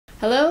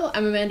Hello,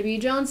 I'm Amanda B.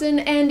 Johnson,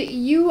 and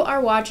you are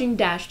watching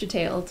Dash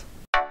Detailed.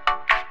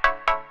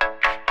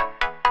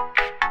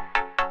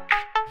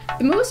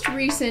 The most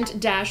recent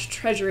Dash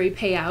Treasury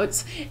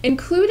payouts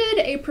included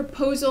a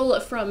proposal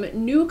from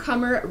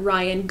newcomer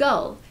Rion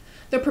Gull.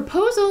 The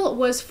proposal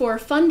was for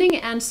funding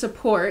and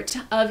support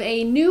of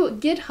a new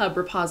Github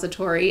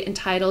repository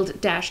entitled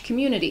Dash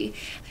Community,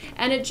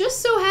 and it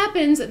just so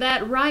happens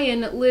that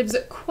Rion lives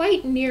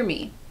quite near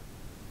me.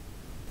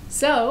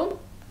 So,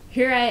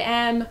 here I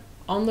am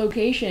on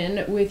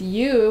location with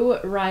you,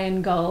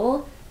 Rion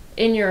Gull,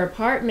 in your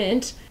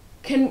apartment.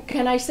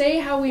 Can I say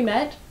how we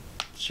met?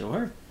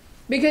 Sure.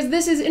 Because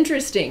this is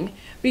interesting,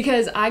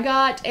 because I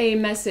got a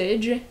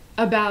message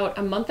about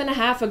a month and a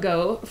half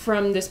ago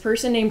from this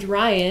person named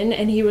Rion,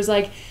 and he was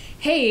like,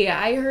 hey,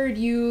 I heard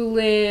you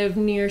live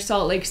near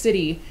Salt Lake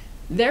City.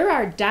 There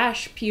are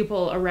Dash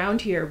people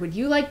around here. Would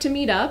you like to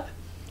meet up?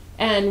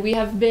 And we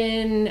have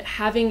been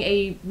having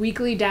a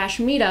weekly Dash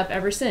meetup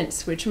ever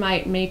since, which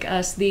might make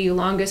us the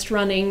longest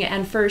running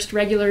and first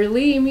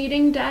regularly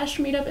meeting Dash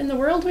meetup in the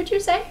world, would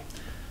you say?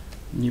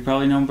 You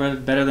probably know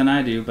better than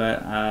I do,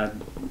 but I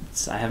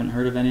haven't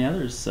heard of any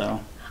others,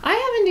 so. I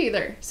haven't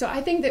either, so I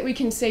think that we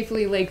can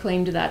safely lay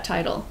claim to that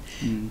title.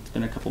 It's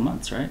been a couple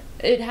months, right?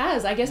 It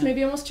has, I guess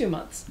maybe almost 2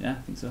 months. Yeah,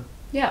 I think so.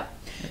 Yeah.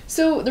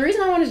 So the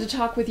reason I wanted to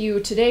talk with you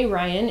today,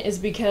 Rion, is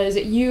because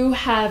you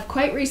have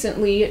quite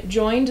recently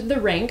joined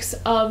the ranks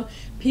of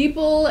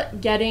people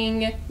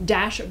getting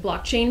Dash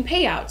blockchain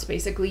payouts.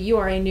 Basically, you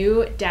are a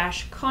new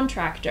Dash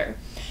contractor.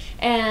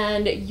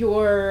 And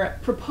your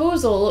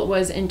proposal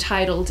was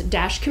entitled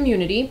Dash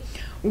Community,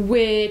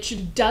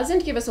 which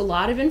doesn't give us a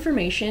lot of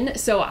information,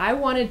 so I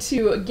wanted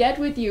to get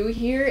with you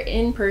here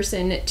in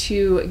person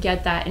to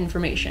get that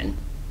information.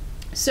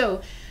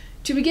 So,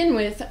 to begin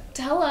with,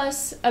 tell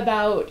us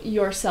about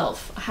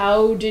yourself.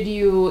 How did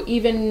you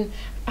even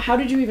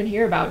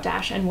hear about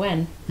Dash and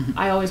when?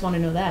 I always want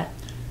to know that.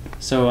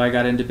 So I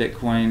got into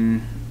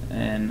Bitcoin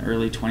in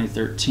early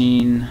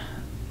 2013.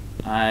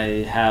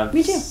 I have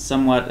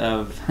somewhat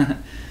of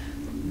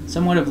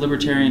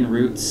libertarian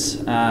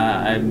roots.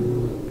 I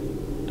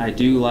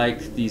do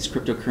like these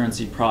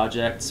cryptocurrency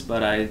projects,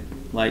 but I,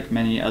 like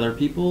many other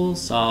people,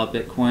 saw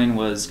Bitcoin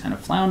was kind of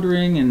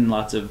floundering in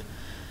lots of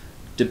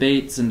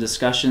debates and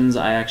discussions.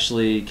 I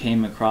actually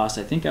came across,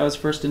 I think I was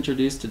first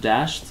introduced to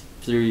Dash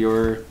through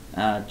your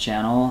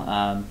channel.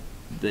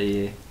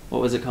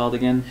 What was it called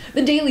again?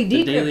 The Daily Decrypt,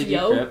 The Daily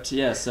Decrypt,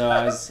 yeah. So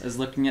I was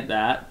looking at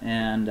that,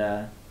 and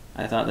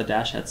I thought the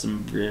Dash had some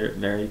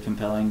very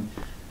compelling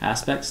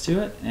aspects to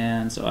it,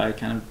 and so I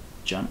kind of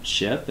jumped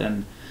ship.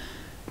 And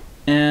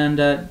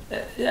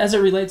as it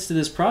relates to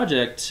this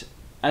project,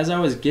 as I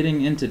was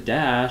getting into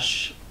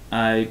Dash,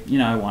 I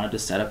wanted to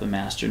set up a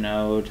master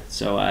node,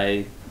 so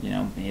I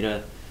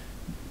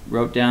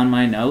wrote down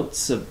my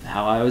notes of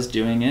how I was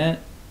doing it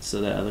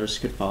so that others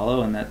could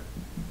follow, and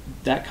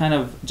that kind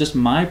of just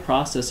my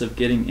process of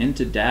getting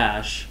into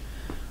Dash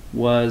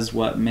was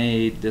what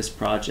made this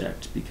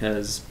project,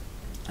 because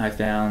I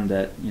found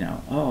that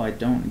I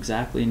don't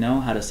exactly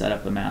know how to set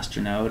up a master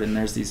node, and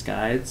there's these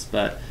guides,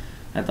 but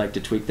I'd like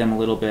to tweak them a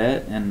little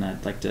bit, and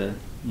I'd like to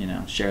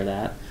share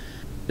that.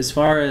 As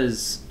far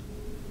as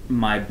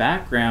my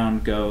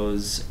background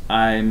goes,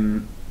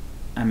 I'm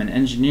an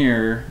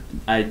engineer.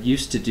 I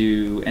used to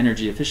do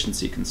energy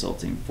efficiency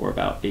consulting for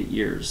about 8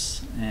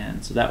 years,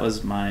 and so that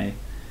was my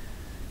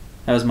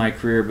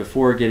career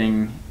before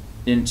getting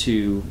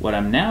into what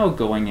I'm now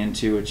going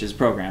into, which is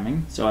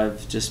programming. So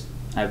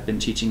I've been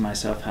teaching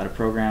myself how to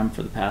program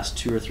for the past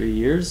 2 or 3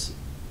 years,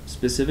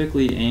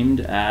 specifically aimed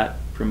at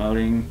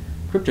promoting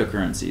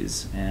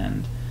cryptocurrencies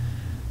and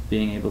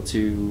being able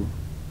to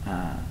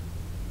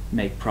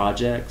make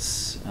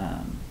projects,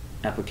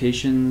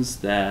 applications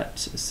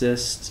that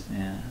assist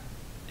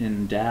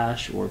in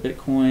Dash or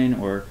Bitcoin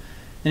or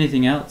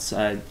anything else.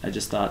 I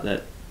just thought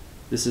that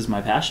this is my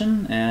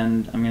passion,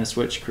 and I'm going to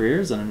switch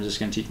careers, and I'm just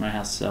going to teach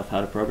myself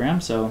how to program.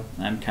 So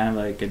I'm kind of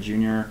like a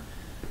junior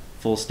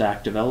full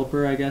stack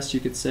developer, I guess you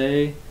could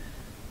say.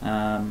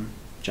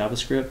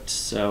 JavaScript,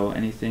 so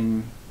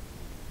anything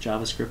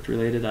JavaScript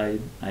related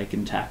I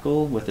can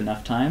tackle with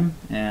enough time,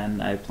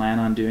 and I plan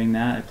on doing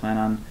that. I plan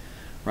on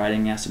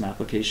writing some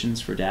applications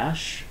for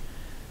Dash,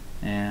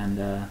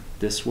 and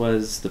this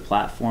was the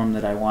platform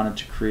that I wanted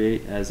to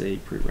create as a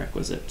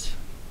prerequisite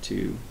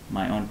to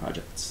my own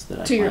projects that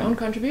I to your own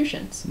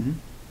contributions. Mm-hmm.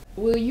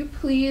 Will you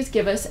please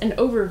give us an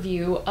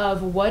overview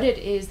of what it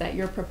is that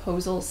your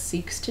proposal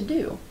seeks to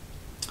do?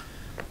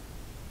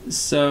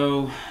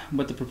 So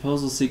what the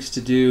proposal seeks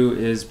to do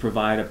is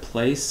provide a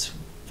place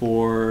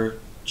for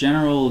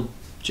general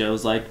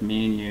Joes like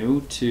me and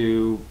you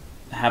to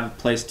have a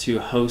place to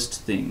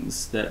host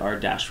things that are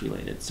Dash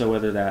related. So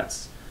whether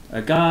that's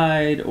a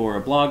guide or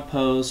a blog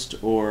post,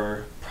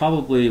 or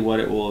probably what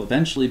it will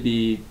eventually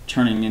be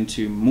turning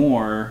into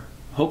more,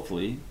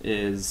 hopefully,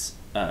 is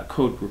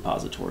code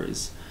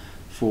repositories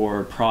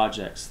for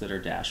projects that are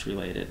Dash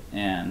related.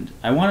 And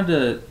I wanted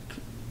to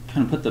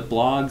kind of put the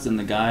blogs and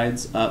the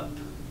guides up,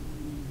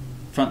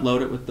 front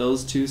load it with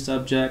those two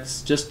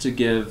subjects, just to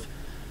give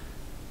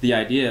the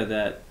idea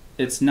that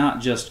it's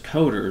not just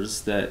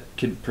coders that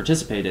could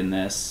participate in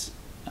this.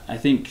 I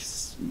think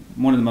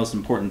one of the most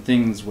important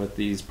things with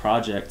these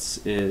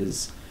projects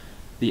is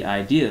the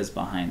ideas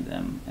behind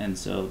them, and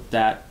so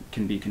that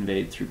can be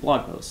conveyed through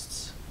blog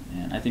posts.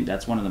 And I think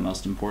that's one of the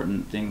most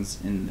important things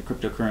in the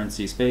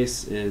cryptocurrency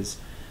space, is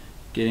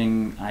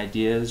getting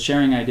ideas,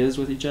 sharing ideas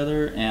with each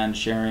other, and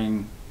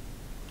sharing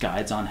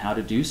guides on how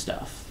to do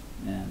stuff.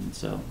 And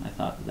so I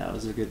thought that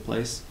was a good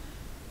place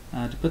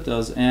to put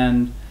those.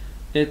 And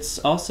it's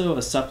also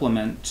a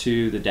supplement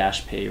to the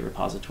Dash Pay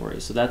repository.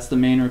 So that's the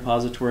main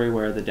repository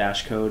where the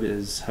Dash code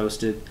is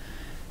hosted,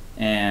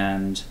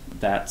 and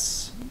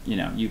that's, you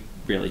know, you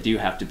really do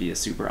have to be a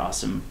super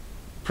awesome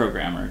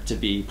programmer to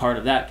be part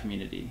of that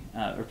community,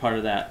 or part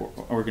of that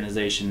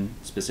organization,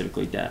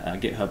 specifically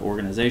GitHub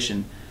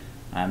organization.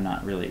 I'm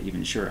not really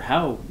even sure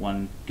how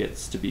one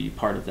gets to be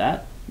part of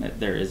that.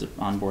 There is an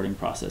onboarding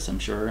process, I'm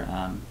sure,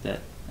 that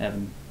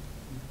Evan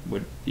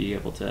would be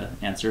able to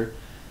answer.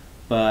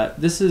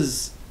 But this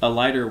is a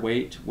lighter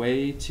weight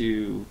way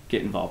to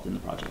get involved in the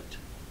project.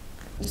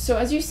 So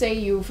as you say,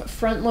 you've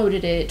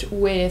front-loaded it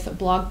with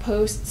blog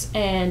posts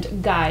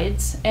and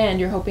guides, and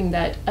you're hoping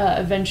that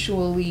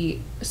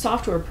eventually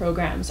software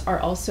programs are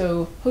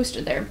also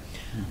hosted there.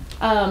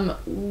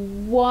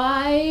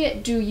 Why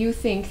do you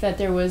think that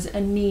there was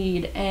a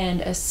need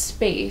and a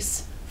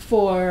space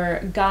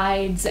for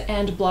guides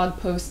and blog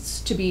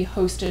posts to be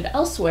hosted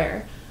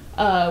elsewhere,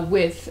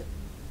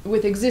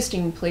 with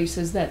existing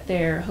places that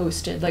they're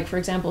hosted? Like, for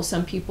example,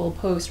 some people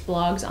post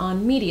blogs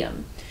on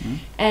Medium,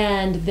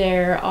 and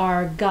there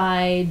are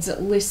guides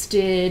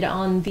listed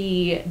on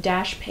the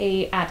Dash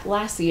Pay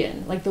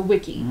Atlassian, like the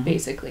wiki,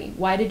 basically.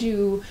 Why did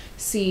you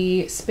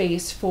see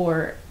space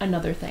for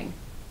another thing?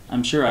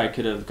 I'm sure I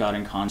could have got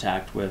in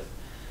contact with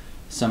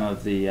some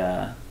of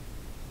the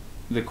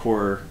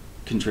core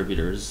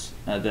contributors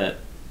that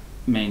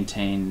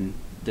maintain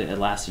the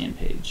Atlassian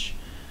page,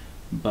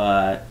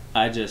 but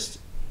I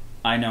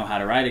know how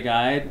to write a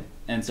guide,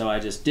 and so I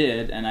just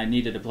did, and I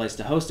needed a place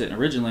to host it. And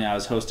originally I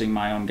was hosting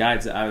my own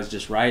guides that I was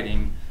just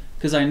writing,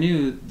 because I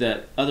knew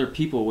that other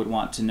people would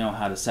want to know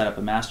how to set up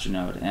a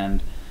masternode,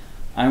 and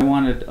I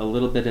wanted a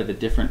little bit of a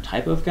different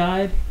type of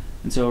guide.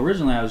 And so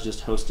originally I was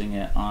just hosting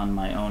it on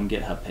my own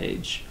GitHub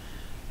page.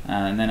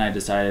 And then I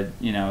decided,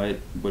 you know,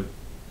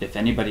 if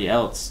anybody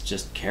else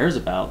just cares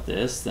about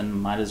this, then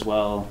might as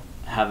well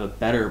have a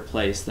better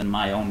place than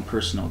my own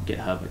personal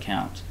GitHub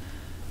account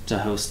to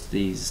host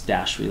these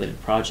Dash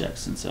related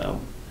projects. And so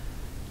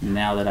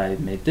now that I've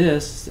made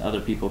this,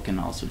 other people can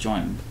also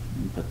join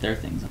and put their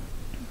things on.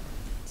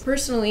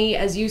 Personally,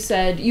 as you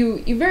said,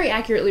 you very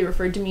accurately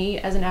referred to me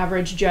as an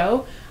average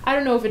Joe. I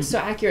don't know if it's so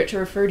accurate to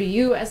refer to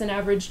you as an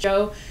average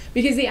Joe,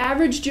 because the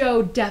average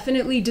Joe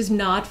definitely does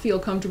not feel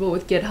comfortable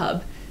with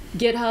GitHub.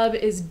 GitHub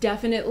is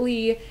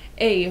definitely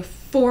a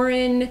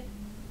foreign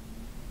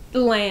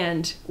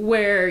land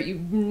where you're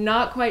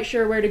not quite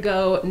sure where to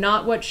go,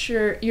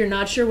 you're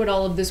not sure what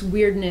all of this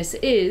weirdness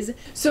is.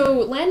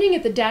 So landing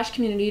at the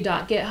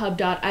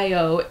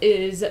dashcommunity.github.io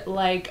is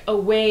like a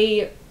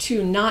way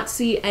to not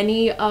see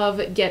any of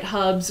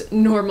GitHub's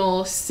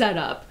normal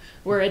setup,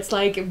 where it's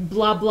like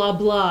blah blah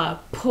blah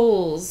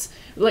pulls,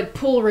 like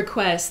pull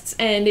requests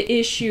and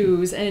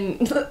issues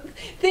and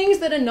things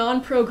that a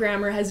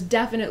non-programmer has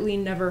definitely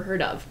never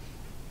heard of.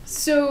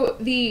 So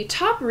the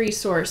top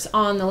resource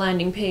on the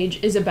landing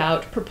page is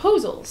about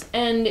proposals,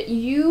 and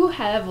you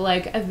have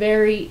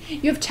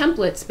you have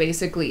templates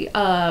basically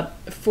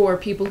for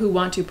people who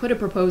want to put a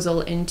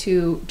proposal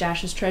into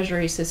Dash's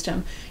treasury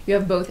system. You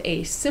have both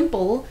a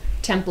simple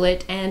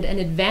template and an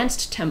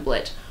advanced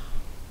template.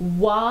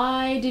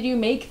 Why did you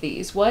make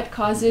these? What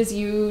causes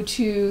you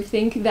to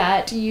think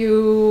that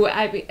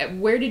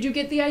where did you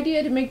get the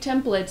idea to make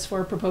templates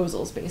for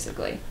proposals,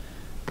 basically?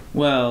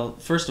 Well,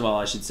 first of all,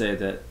 I should say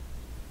that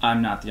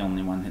I'm not the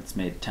only one that's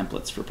made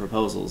templates for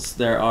proposals.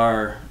 There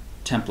are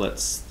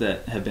templates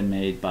that have been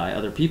made by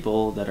other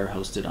people that are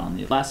hosted on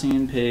the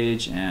Atlassian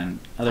page and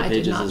other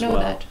pages as well.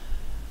 That.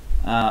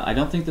 I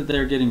don't think that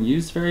they're getting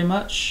used very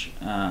much.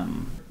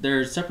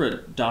 They're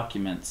separate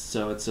documents,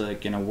 so it's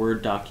like in a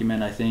Word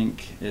document, I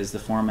think, is the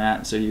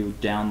format. So you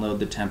download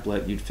the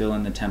template, you'd fill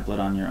in the template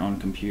on your own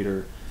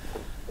computer,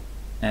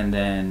 and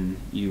then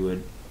you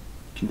would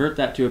convert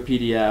that to a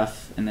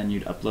PDF, and then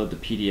you'd upload the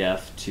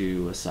PDF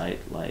to a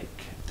site like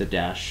the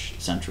Dash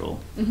Central,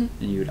 and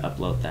you would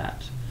upload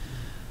that.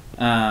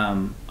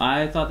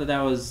 I thought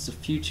that was a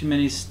few too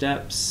many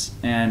steps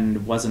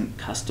and wasn't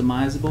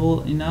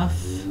customizable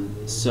enough,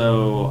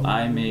 so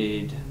I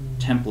made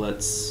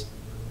templates.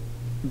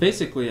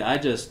 Basically, I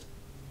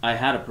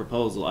had a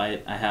proposal.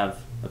 I have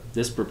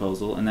this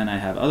proposal, and then I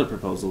have other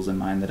proposals in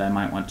mind that I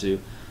might want to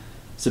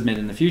submit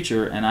in the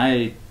future, and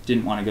I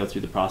didn't want to go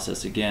through the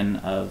process again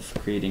of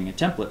creating a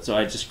template, so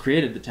I just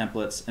created the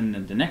templates, and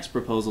then the next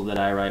proposal that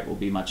I write will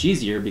be much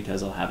easier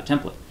because I'll have a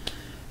template.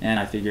 And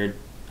I figured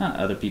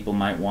other people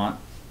might want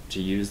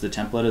to use the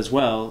template as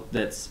well.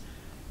 That's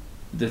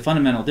the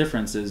fundamental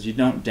difference. Is you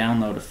don't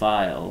download a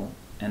file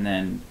and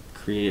then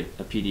create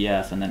a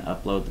PDF and then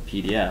upload the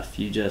PDF.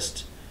 You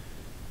just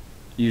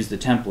use the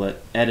template,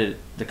 edit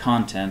the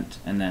content,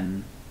 and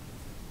then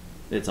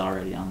it's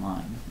already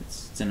online.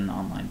 It's in an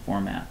online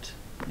format,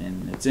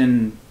 and it's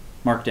in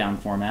Markdown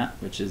format,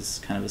 which is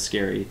kind of a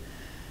scary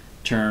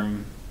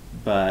term,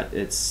 but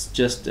it's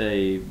just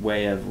a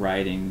way of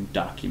writing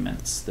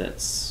documents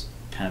that's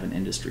kind of an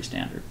industry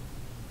standard.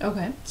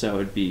 Okay. So it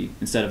would be,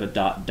 instead of a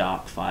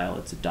 .doc file,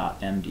 it's a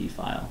 .md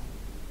file.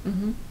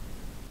 Mm-hmm.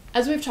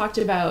 As we've talked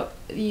about,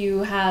 you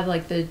have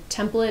like the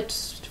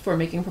template for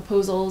making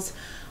proposals.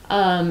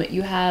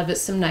 You have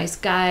some nice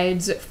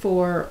guides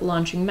for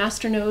launching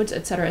masternodes,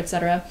 et cetera, et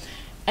cetera.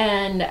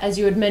 And as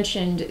you had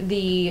mentioned,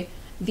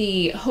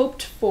 the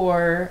hoped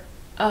for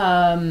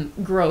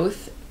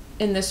growth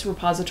in this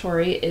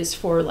repository is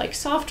for like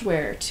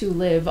software to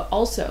live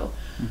also.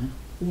 Mm-hmm.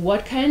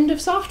 What kind of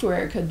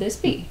software could this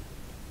be?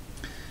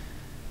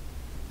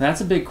 That's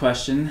a big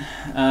question.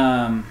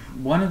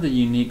 One of the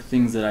unique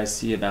things that I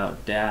see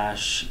about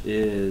Dash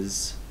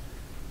is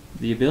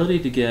the ability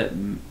to get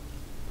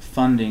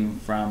funding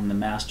from the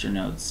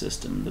masternode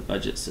system, the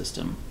budget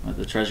system, or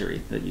the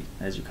treasury,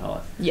 as you call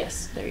it.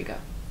 Yes, there you go.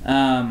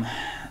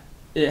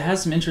 It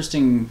has some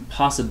interesting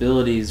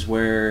possibilities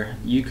where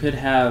you could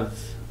have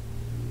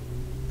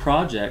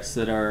projects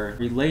that are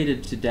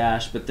related to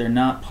Dash, but they're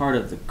not part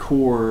of the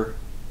core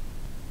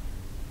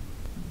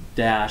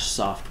Dash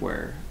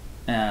software.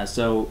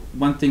 So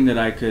one thing that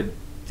I could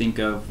think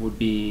of would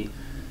be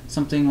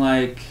something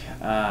like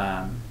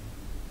a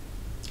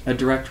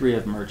directory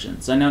of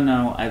merchants. I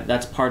know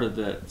that's part of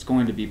it's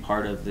going to be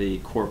part of the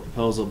core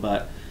proposal,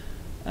 but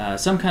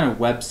some kind of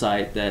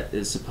website that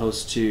is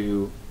supposed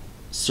to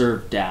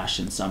serve Dash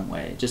in some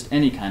way, just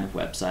any kind of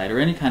website or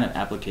any kind of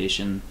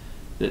application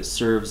that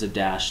serves a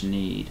Dash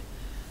need.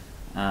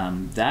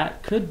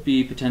 That could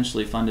be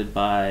potentially funded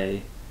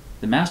by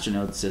the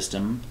masternode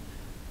system,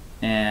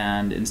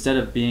 and instead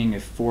of being a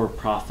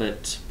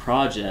for-profit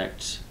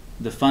project,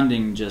 the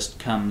funding just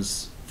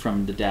comes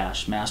from the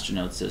Dash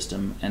masternode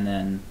system, and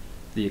then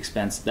the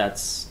expense that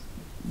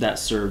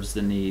serves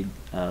the need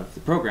of the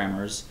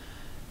programmers,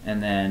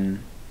 and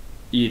then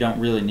you don't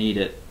really need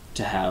it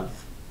to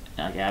have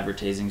like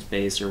advertising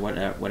space or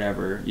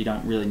whatever. You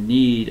don't really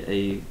need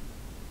a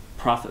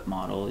profit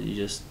model.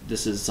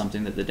 This is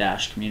something that the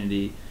Dash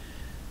community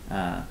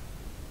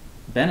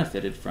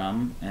benefited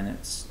from, and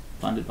it's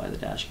funded by the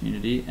Dash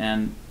community.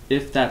 And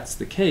if that's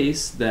the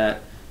case,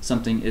 that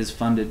something is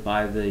funded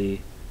by the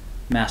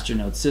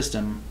masternode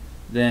system,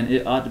 then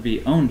it ought to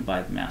be owned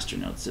by the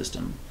masternode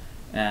system.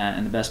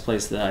 And the best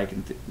place that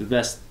the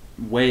best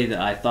way that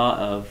I thought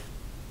of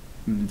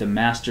the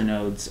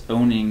masternodes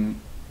owning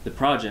the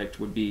project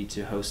would be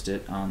to host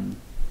it on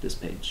this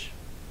page.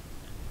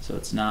 So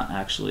it's not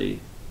actually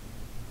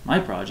my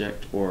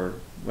project or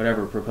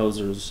whatever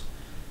proposer's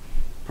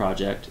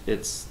project,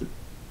 it's the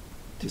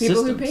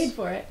people who paid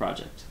for it.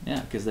 Project.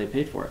 Yeah, because they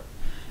paid for it.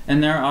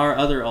 And there are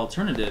other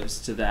alternatives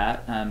to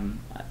that.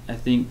 I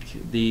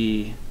think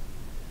the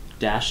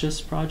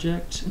Dashus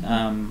project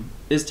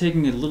is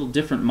taking a little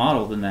different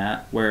model than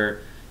that,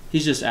 where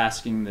he's just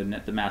asking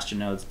the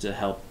masternodes to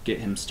help get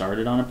him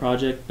started on a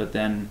project, but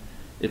then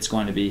it's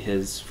going to be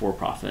his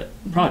for-profit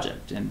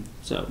project, and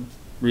so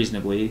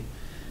reasonably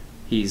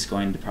he's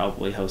going to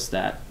probably host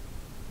that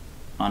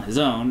on his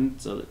own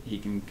so that he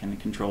can kind of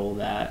control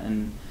that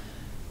and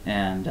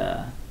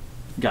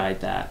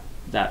guide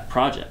that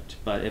project.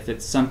 But if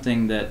it's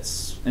something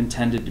that's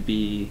intended to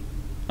be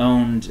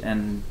owned,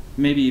 and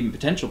maybe even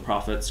potential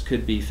profits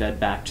could be fed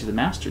back to the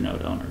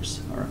masternode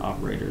owners or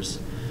operators,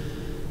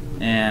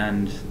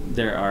 and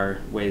there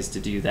are ways to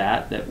do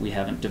that we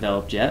haven't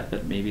developed yet,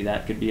 but maybe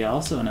that could be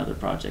also another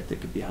project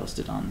that could be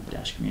hosted on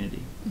Dash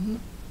Community. Mm-hmm.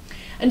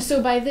 And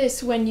so by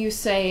this, when you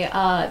say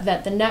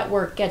that the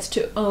network gets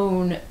to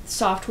own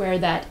software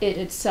that it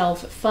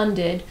itself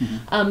funded,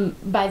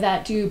 by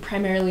that do you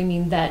primarily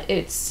mean that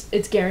it's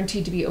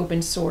guaranteed to be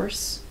open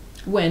source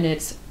when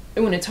it's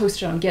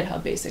hosted on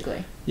GitHub,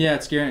 basically? Yeah,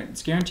 it's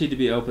guaranteed to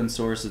be open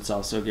source. It's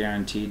also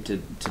guaranteed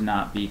to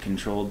not be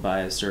controlled by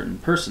a certain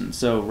person.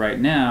 So right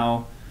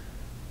now,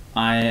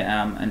 I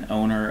am an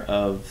owner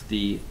of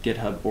the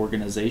GitHub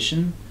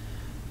organization.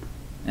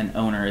 An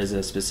owner is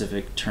a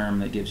specific term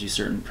that gives you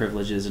certain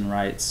privileges and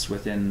rights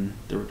within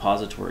the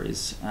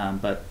repositories,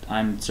 but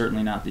I'm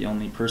certainly not the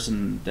only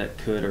person that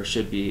could or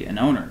should be an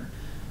owner.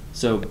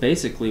 So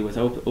basically with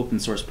open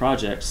source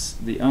projects,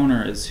 the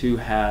owner is who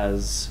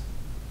has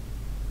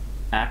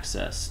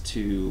access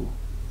to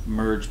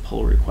merge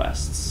pull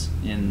requests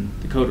in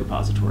the code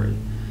repository.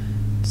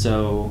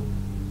 So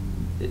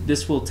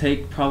this will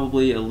take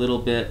probably a little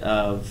bit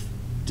of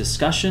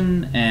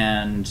discussion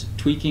and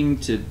tweaking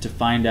to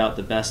find out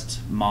the best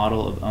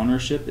model of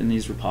ownership in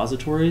these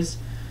repositories.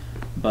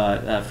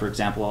 But for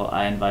example,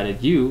 I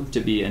invited you to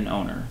be an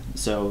owner.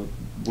 So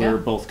we're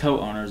both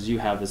co-owners. You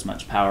have as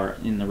much power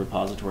in the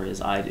repository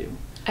as I do.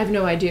 I have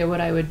no idea what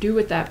I would do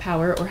with that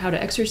power or how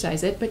to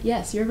exercise it, but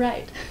yes, you're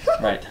right.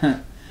 Right.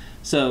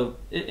 So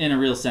in a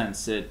real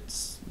sense,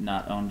 it's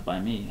not owned by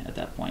me at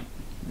that point.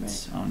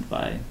 It's owned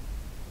by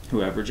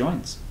whoever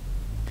joins.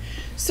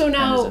 So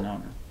now, and is an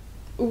owner.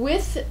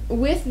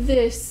 With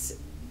this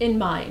in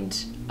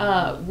mind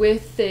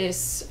with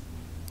this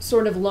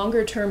sort of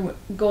longer term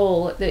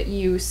goal that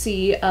you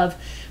see of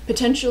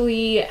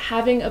potentially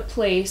having a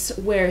place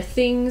where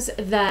things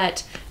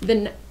that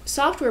the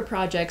software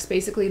projects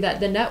basically that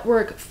the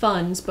network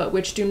funds but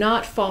which do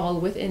not fall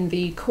within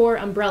the core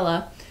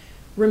umbrella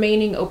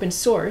remaining open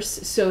source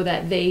so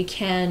that they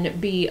can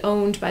be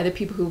owned by the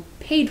people who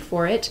paid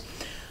for it.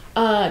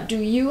 Do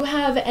you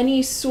have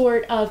any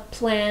sort of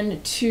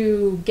plan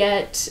to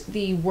get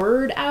the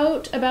word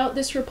out about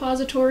this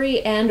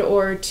repository and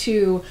or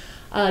to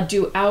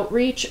do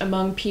outreach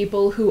among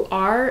people who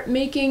are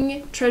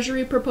making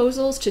treasury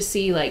proposals to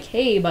see like,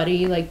 hey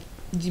buddy, like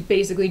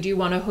basically do you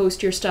want to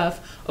host your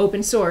stuff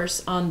open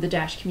source on the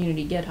Dash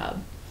community GitHub?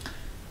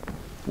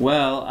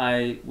 Well,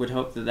 I would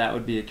hope that that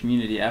would be a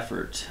community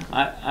effort.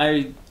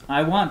 I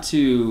want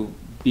to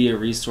be a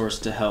resource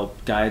to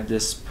help guide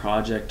this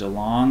project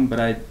along,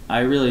 but I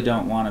really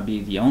don't want to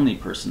be the only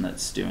person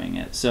that's doing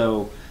it.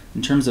 So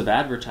in terms of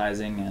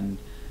advertising and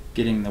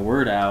getting the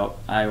word out,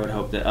 I would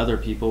hope that other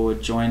people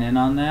would join in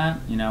on that,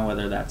 you know,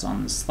 whether that's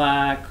on the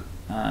Slack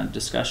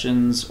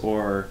discussions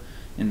or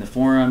in the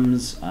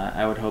forums.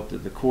 I would hope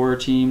that the core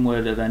team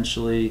would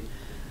eventually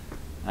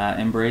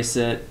embrace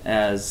it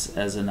as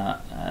an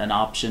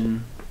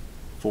option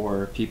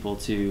for people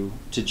to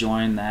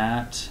join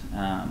that.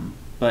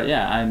 But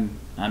yeah,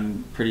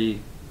 I'm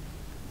pretty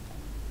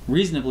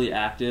reasonably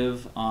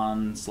active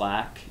on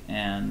Slack,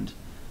 and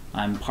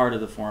I'm part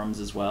of the forums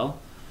as well.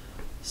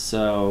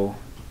 So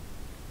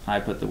I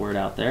put the word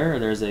out there.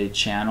 There's a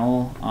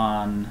channel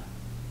on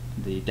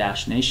the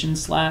Dash Nation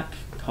Slack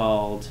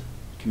called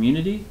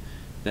Community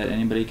that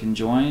anybody can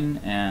join,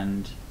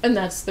 and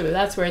that's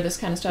where this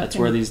kind of stuff. That's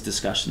where these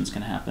discussions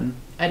can happen.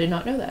 I did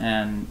not know that.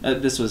 And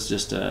this was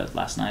just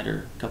last night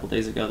or a couple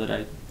days ago that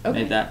I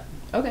made that.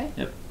 Okay.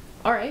 Yep.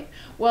 All right.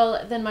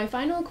 Well, then my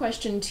final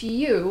question to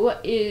you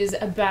is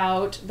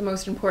about the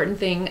most important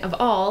thing of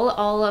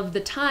all of the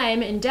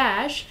time in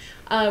Dash,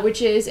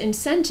 which is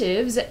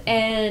incentives.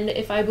 And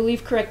if I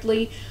believe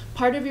correctly,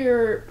 part of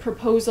your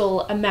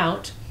proposal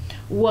amount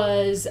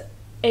was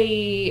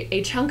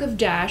a chunk of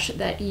Dash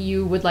that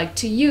you would like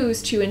to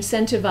use to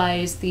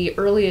incentivize the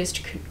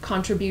earliest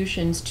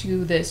contributions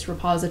to this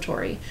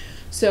repository.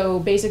 So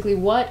basically,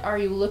 what are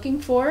you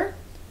looking for,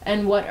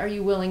 and what are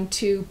you willing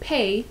to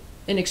pay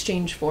in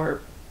exchange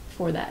for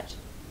that?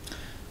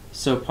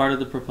 So part of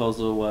the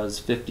proposal was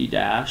 50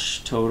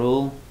 Dash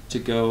total to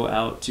go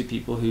out to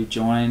people who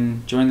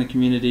join the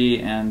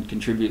community and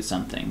contribute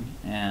something.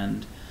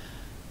 And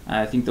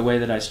I think the way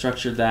that I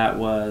structured that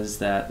was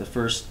that the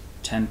first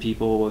 10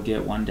 people will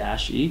get 1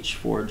 Dash each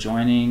for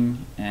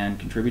joining and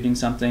contributing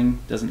something.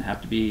 Doesn't have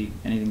to be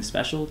anything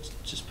special, it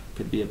just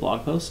could be a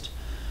blog post.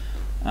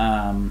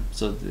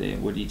 So they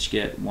would each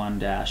get 1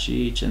 Dash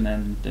each, and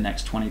then the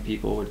next 20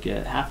 people would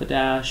get half a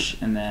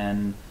Dash, and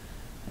then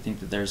I think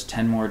that there's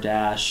 10 more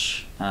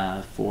Dash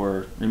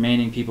for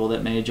remaining people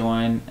that may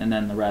join, and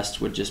then the rest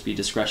would just be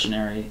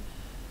discretionary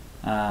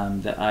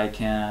that I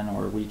can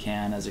or we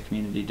can as a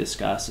community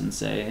discuss and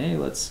say, hey,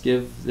 let's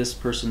give this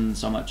person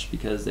so much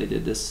because they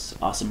did this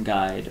awesome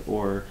guide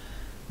or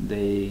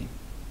they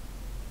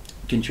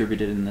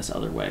contributed in this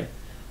other way.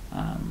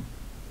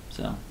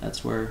 So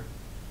that's where...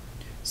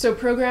 So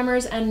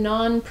programmers and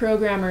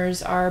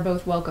non-programmers are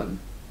both welcome?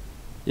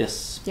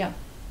 Yes. Yeah.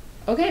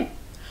 Okay.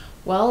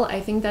 Well, I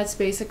think that's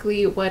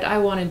basically what I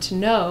wanted to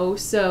know.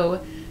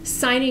 So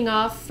signing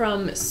off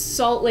from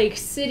Salt Lake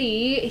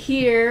City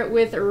here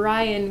with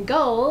Rion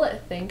Gull.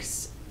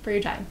 Thanks for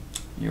your time.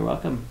 You're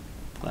welcome.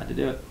 Glad to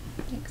do it.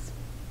 Thanks.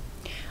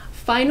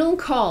 Final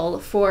call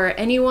for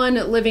anyone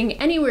living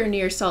anywhere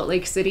near Salt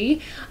Lake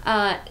City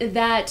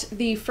that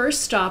the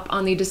first stop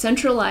on the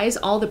Decentralize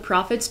All the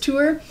Profits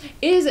tour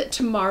is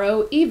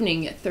tomorrow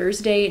evening,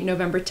 Thursday,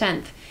 November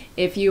 10th.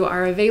 If you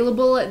are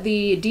available,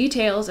 the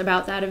details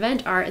about that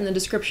event are in the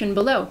description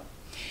below.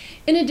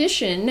 In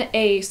addition,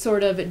 a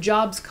sort of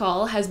jobs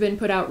call has been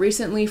put out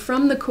recently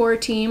from the core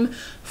team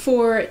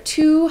for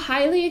 2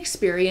 highly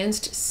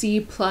experienced C++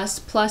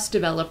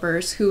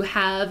 developers who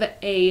have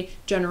a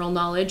general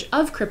knowledge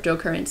of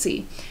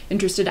cryptocurrency.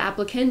 Interested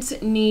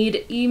applicants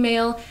need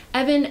email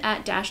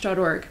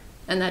evan@dash.org.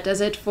 And that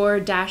does it for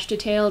Dash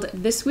Detailed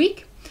this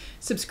week.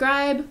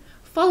 Subscribe,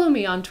 follow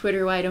me on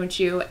Twitter, why don't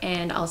you,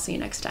 and I'll see you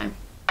next time.